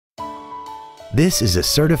This is a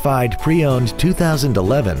certified pre-owned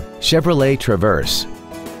 2011 Chevrolet Traverse.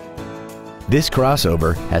 This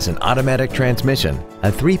crossover has an automatic transmission, a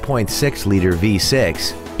 3.6-liter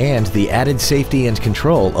V6, and the added safety and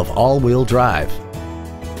control of all-wheel drive.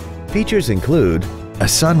 Features include a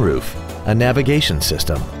sunroof, a navigation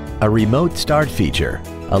system, a remote start feature,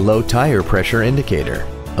 a low tire pressure indicator,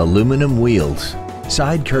 aluminum wheels,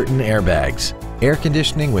 side curtain airbags, air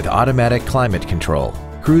conditioning with automatic climate control,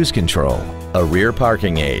 cruise control, a rear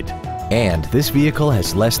parking aid, and this vehicle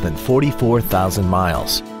has less than 44,000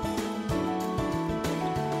 miles.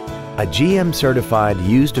 A GM-certified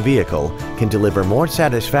used vehicle can deliver more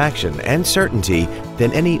satisfaction and certainty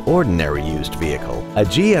than any ordinary used vehicle. A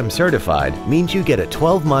GM-certified means you get a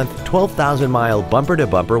 12-month, 12,000-mile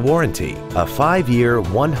bumper-to-bumper warranty, a 5-year,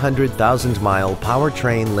 100,000-mile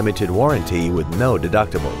powertrain limited warranty with no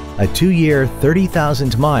deductible, a 2-year,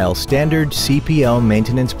 30,000-mile standard CPO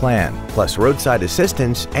maintenance plan, plus roadside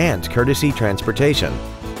assistance and courtesy transportation.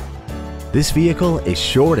 This vehicle is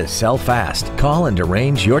sure to sell fast. Call and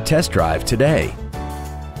arrange your test drive today.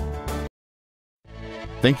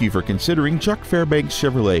 Thank you for considering Chuck Fairbanks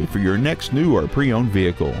Chevrolet for your next new or pre-owned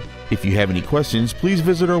vehicle. If you have any questions, please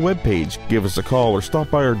visit our webpage, give us a call, or stop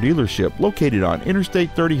by our dealership located on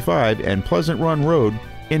Interstate 35 and Pleasant Run Road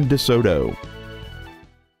in DeSoto.